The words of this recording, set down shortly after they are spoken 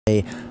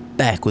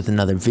Back with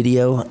another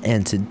video,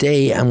 and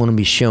today I'm going to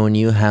be showing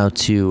you how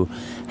to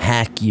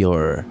hack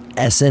your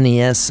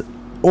SNES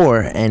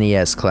or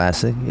NES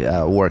Classic.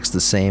 Works the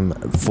same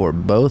for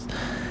both,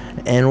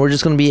 and we're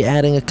just going to be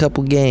adding a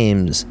couple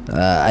games.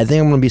 I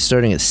think I'm going to be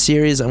starting a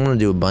series. I'm going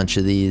to do a bunch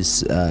of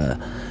these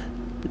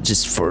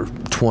just for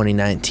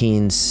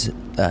 2019's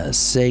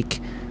sake.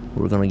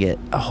 We're going to get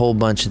a whole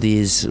bunch of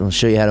these. I'll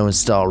show you how to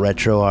install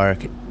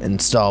Retroarch,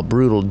 install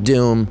Brutal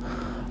Doom,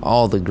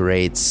 all the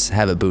greats,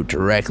 have it boot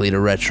directly to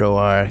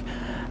Retroarch,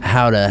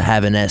 how to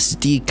have an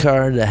SD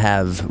card to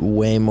have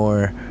way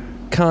more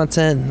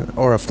content,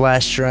 or a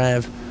flash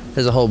drive.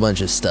 There's a whole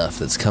bunch of stuff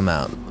that's come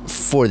out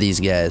for these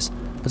guys.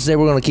 But today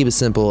we're going to keep it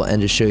simple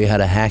and just show you how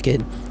to hack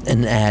it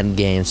and add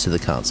games to the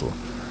console.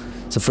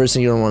 So first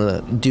thing you're going to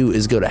want to do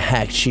is go to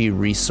Hakchi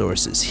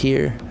resources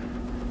here.com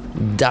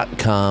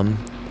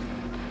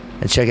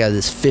and check out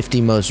this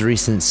 50 most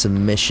recent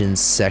submissions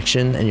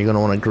section, and you're going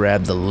to want to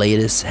grab the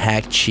latest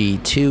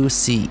Hakchi 2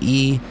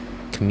 CE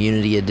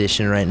Community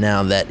Edition right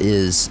now. That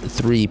is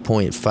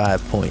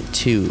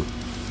 3.5.2.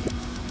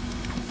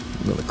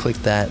 I'm going to click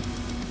that,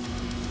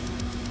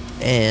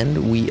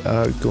 and we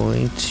are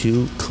going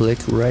to click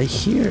right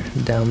here,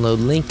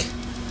 download link.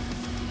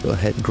 Go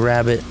ahead and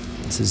grab it.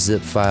 It's a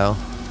zip file.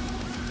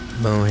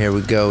 Boom, here we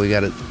go. We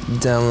got it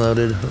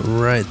downloaded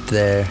right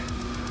there.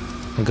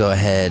 We'll go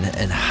ahead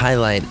and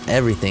highlight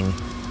everything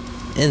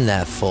in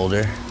that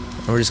folder,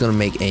 and we're just going to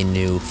make a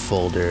new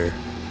folder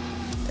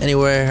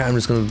anywhere. I'm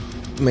just going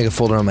to make a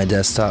folder on my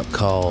desktop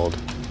called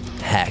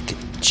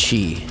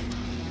Hakchi.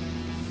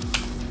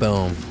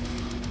 Boom.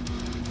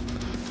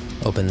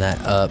 Open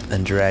that up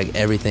and drag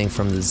everything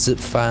from the zip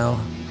file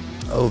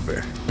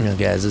over. You know,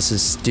 guys, this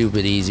is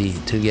stupid easy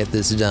to get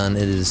this done.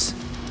 It is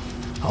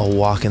a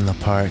walk in the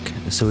park.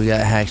 So we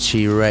got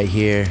Hakchi right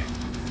here.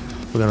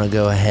 We're gonna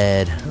go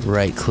ahead,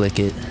 right click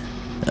it.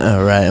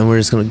 Alright, and we're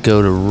just gonna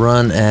go to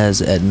run as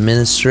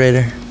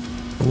administrator.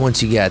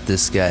 Once you got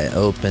this guy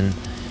open,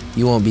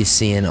 you won't be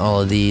seeing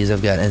all of these.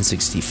 I've got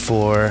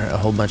N64, a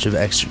whole bunch of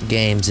extra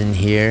games in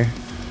here,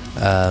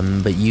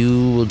 but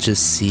you will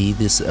just see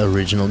this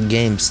original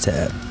games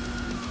tab.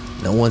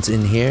 Now once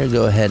in here,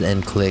 go ahead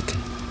and click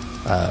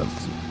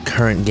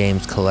current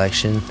games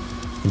collection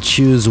and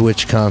choose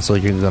which console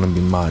you're gonna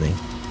be modding.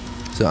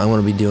 So I'm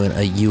gonna be doing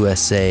a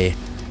USA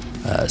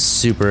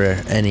Super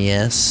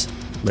NES,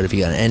 but if you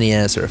got an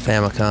NES or a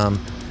Famicom,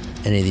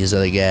 any of these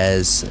other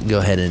guys, go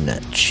ahead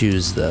and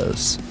choose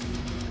those.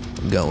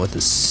 I'm going with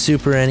the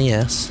Super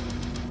NES,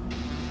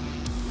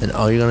 and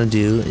all you're going to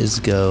do is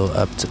go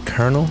up to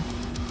kernel,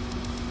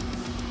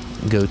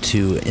 go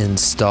to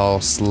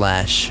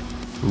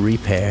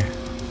install/repair.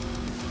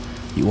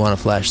 You want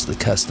to flash the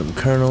custom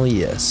kernel,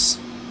 yes.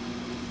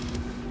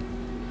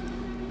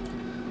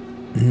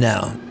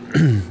 Now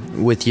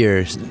with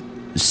your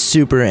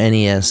Super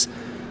NES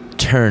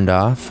turned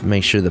off,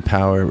 make sure the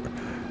power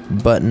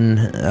button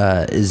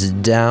is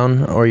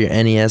down, or your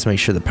NES, make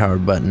sure the power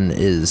button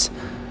is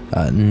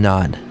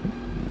not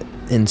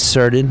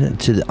inserted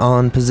to the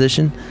on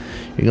position.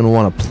 You're going to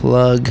want to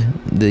plug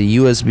the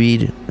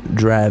USB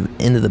drive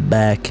into the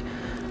back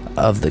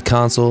of the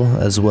console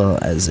as well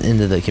as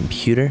into the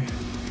computer.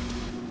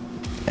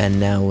 And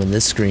now when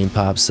this screen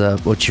pops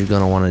up, what you're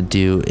going to want to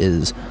do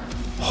is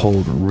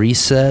hold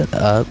reset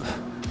up,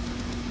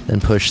 then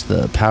push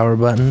the power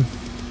button,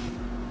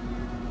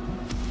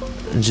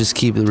 and just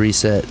keep the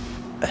reset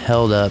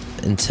held up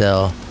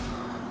until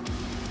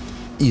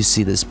you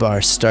see this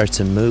bar start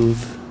to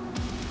move.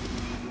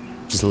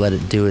 Just let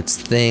it do its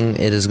thing.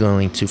 It is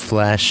going to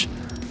flash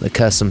the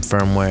custom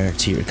firmware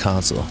to your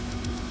console.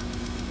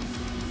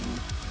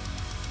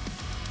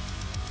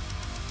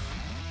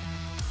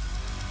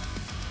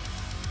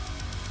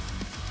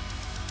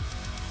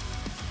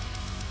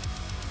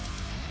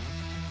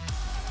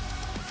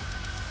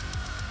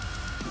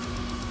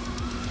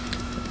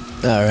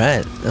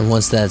 Alright, and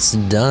once that's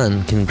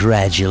done,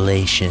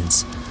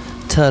 congratulations.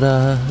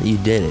 Ta-da! You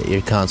did it.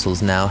 Your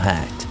console's now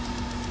hacked.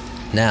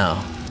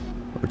 Now,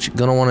 what you're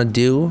gonna want to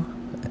do,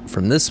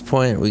 from this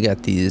point, we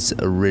got these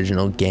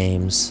original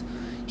games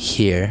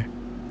here.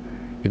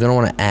 You're gonna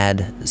want to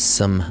add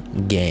some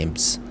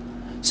games.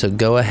 So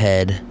go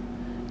ahead,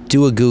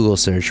 do a Google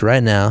search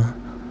right now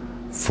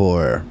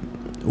for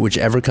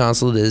whichever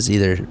console it is,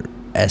 either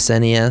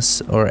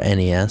SNES or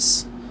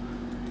NES.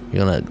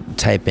 You're going to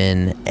type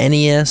in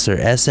NES or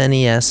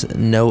SNES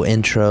no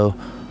intro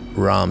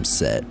ROM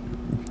set.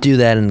 Do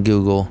that in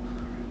Google.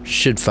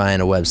 Should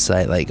find a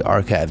website like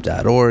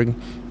archive.org.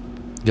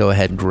 Go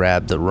ahead,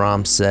 grab the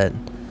ROM set,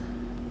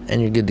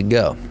 and you're good to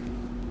go.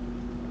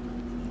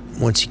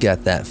 Once you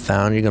got that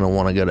found, you're going to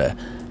want to go to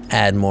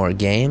add more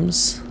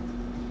games.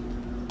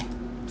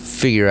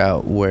 Figure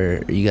out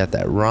where you got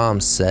that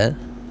ROM set.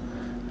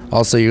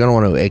 Also, you're going to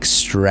want to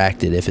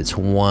extract it if it's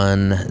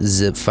one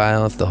zip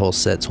file, if the whole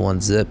set's one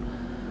zip.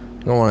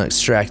 You're going to want to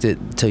extract it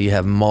until you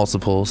have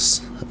multiples,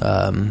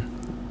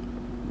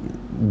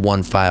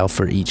 one file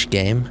for each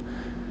game.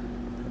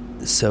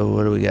 So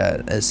what do we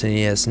got?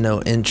 SNES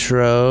no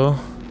intro.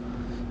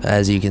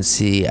 As you can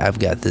see, I've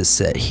got this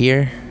set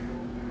here.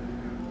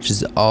 which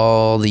is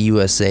all the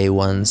USA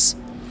ones.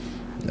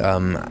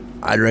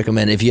 I'd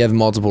recommend, if you have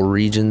multiple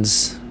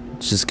regions,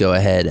 just go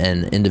ahead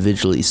and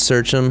individually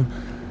search them,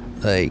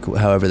 like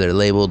however they're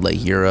labeled,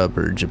 like Europe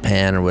or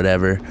Japan or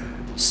whatever.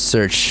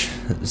 Search,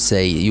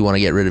 say you want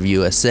to get rid of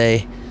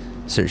USA,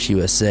 search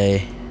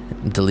USA,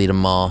 delete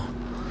them all,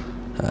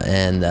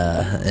 and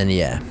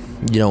yeah,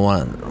 you don't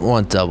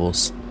want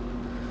doubles.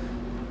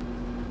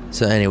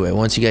 So anyway,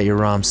 once you got your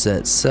ROM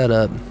set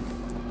up,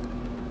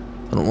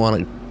 I don't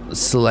want to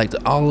select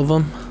all of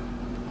them.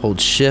 Hold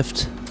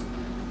Shift,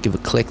 give a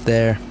click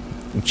there,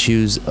 and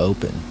choose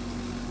Open.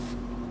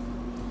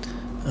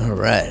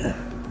 Alright,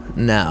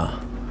 now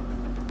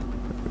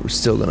we're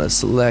still gonna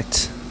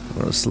select.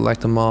 We're gonna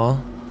select them all.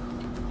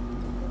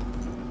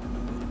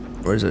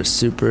 Where's our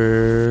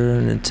Super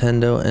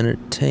Nintendo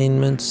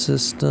Entertainment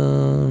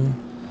System?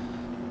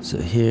 So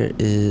here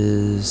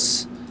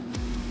is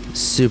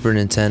Super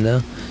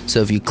Nintendo.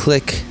 So if you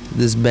click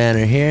this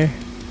banner here,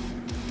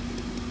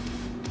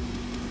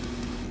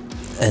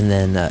 and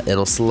then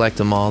it'll select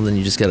them all, then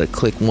you just gotta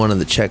click one of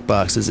the check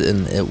boxes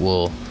and it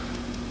will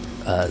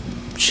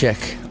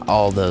check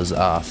all those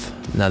off.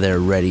 Now they're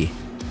ready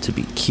to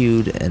be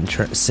queued and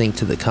synced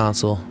to the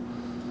console.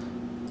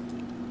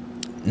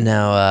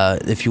 Now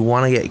if you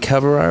want to get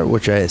cover art,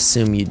 which I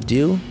assume you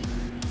do,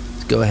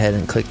 go ahead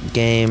and click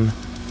game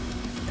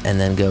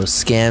and then go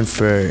scan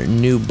for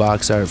new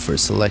box art for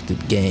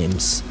selected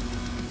games,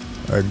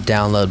 or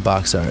download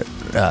box art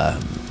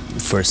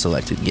for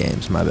selected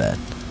games, my bad.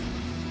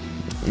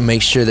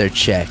 Make sure they're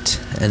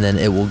checked, and then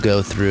it will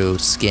go through,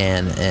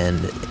 scan,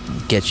 and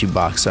get you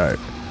box art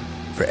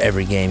for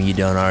every game you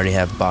don't already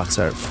have box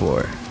art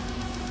for.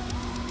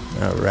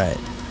 Alright.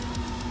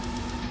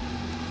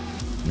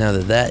 Now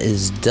that that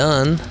is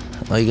done,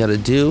 all you gotta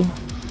do,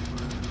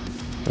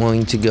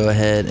 wanting to go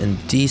ahead and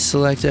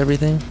deselect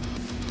everything,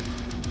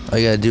 all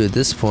you gotta do at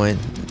this point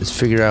is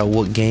figure out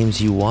what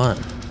games you want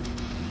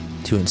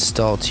to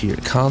install to your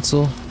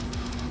console.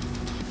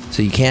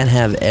 So you can't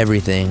have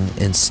everything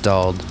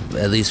installed,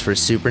 at least for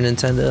Super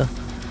Nintendo.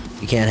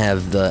 You can't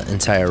have the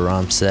entire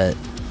ROM set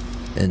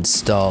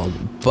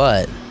installed,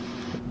 but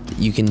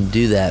you can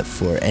do that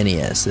for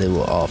NES. They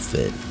will all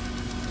fit.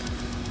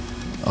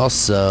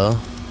 Also,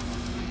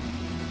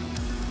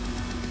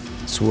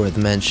 it's worth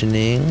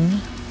mentioning,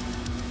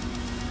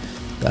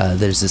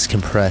 there's this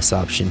compress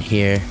option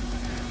here.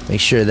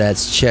 Make sure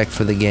that's checked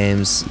for the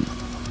games,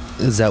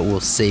 because that will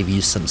save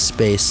you some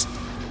space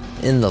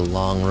in the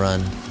long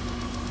run.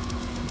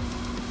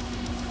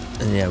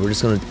 And yeah, we're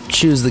just going to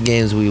choose the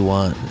games we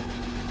want,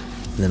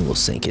 and then we'll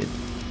sync it.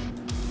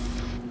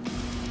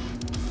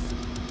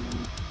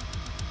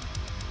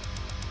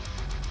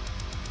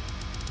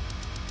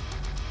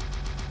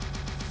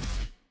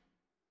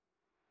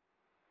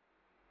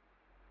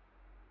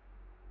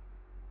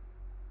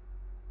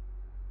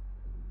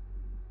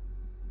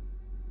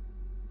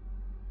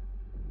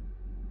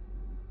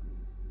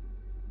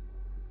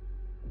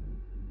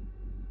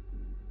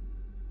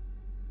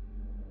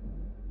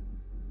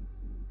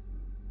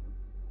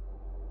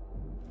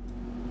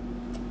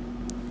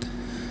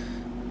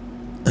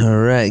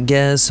 Alright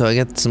guys, so I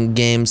got some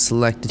games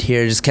selected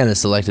here. Just kind of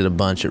selected a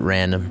bunch at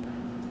random.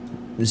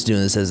 Just doing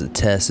this as a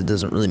test, it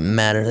doesn't really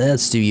matter.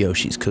 Let's do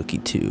Yoshi's Cookie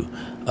 2.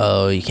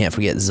 Oh, you can't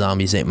forget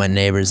Zombies Ate My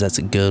Neighbors, that's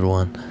a good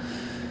one.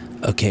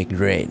 Okay,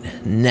 great.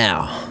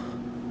 Now,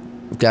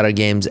 we've got our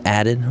games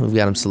added, we've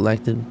got them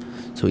selected.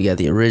 So we got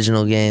the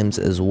original games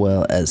as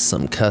well as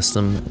some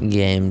custom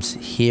games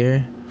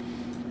here.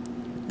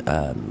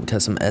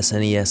 Custom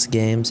SNES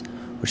games.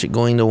 What you're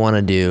going to want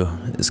to do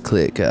is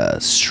click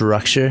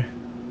Structure.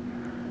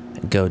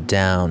 Go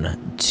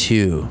down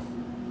to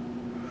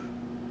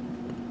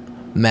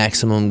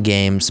maximum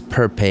games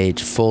per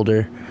page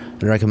folder.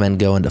 I recommend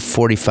going to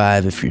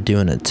 45 if you're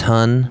doing a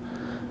ton.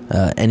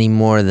 Any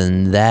more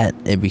than that,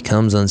 it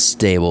becomes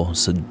unstable,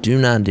 so do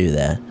not do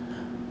that.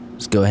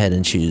 Just go ahead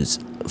and choose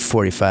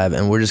 45,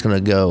 and we're just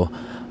gonna go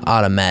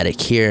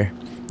automatic here.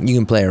 You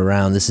can play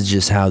around. This is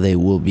just how they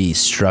will be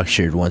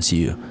structured once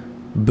you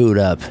boot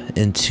up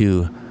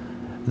into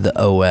the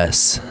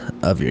OS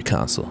of your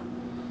console.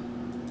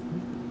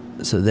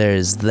 So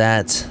there's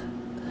that.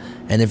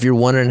 And if you're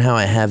wondering how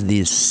I have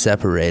these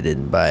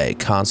separated by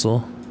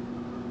console,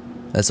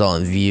 that's all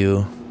in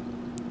View.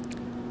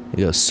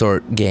 You go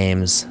Sort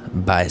Games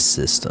by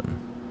System.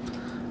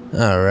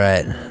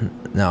 Alright,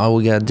 now all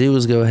we gotta do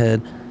is go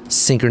ahead,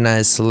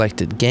 synchronize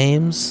selected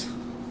games.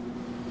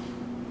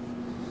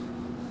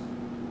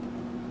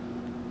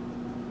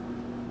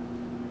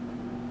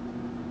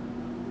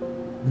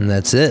 And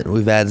that's it,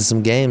 we've added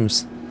some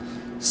games.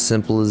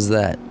 Simple as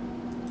that.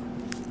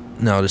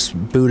 Now I'll just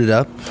boot it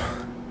up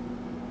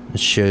and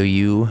show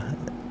you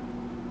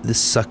this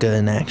sucker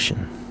in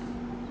action.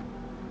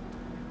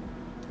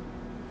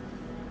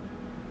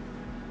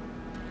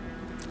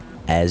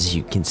 As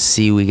you can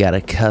see, we got a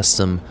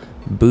custom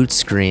boot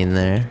screen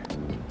there.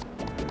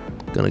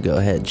 Gonna go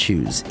ahead and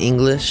choose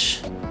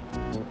English.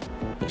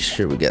 Make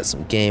sure we got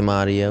some game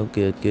audio.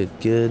 Good, good,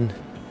 good.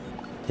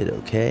 Hit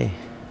OK.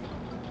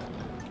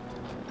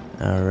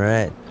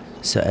 Alright.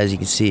 So as you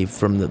can see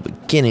from the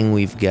beginning,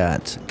 we've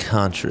got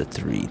Contra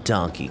 3,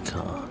 Donkey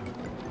Kong,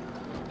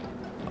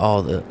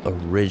 all the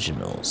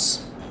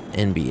originals,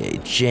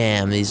 NBA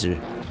Jam. This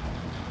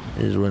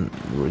is when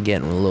we're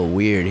getting a little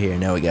weird here.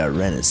 Now we got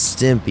Ren and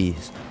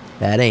Stimpy's.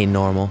 That ain't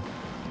normal.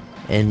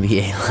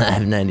 NBA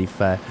Live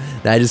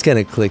 95. Now I just kind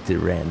of clicked it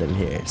random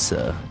here,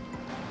 so.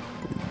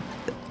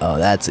 Oh,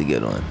 that's a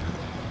good one.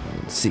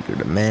 Secret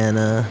of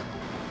Mana.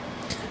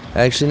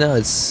 Actually, no,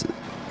 is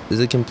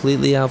it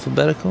completely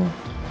alphabetical?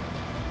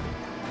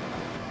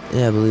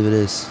 Yeah, I believe it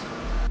is.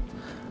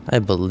 I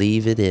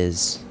believe it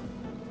is.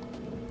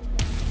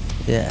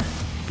 Yeah,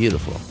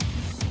 beautiful.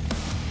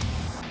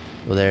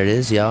 Well, there it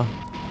is, y'all.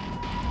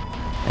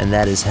 And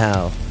that is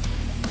how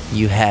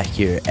you hack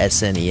your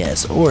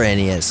SNES or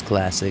NES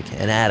Classic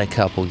and add a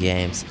couple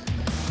games.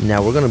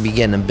 Now, we're going to be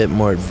getting a bit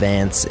more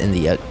advanced in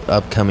the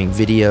upcoming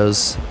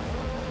videos,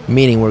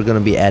 meaning we're going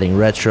to be adding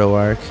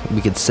Retroarch.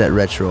 We could set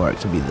Retroarch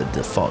to be the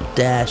default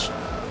dash.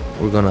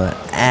 We're going to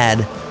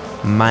add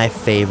my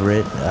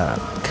favorite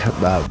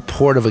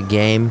port of a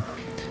game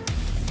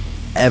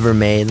ever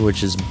made,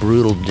 which is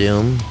Brutal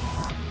Doom.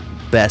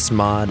 Best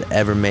mod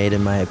ever made,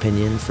 in my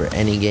opinion, for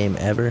any game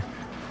ever.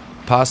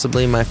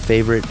 Possibly my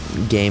favorite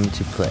game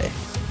to play.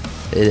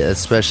 It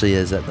especially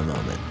is at the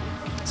moment.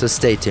 So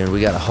stay tuned.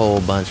 We got a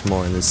whole bunch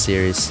more in this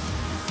series.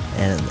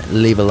 And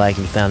leave a like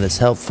if you found this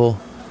helpful.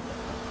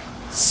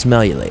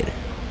 Smell you later.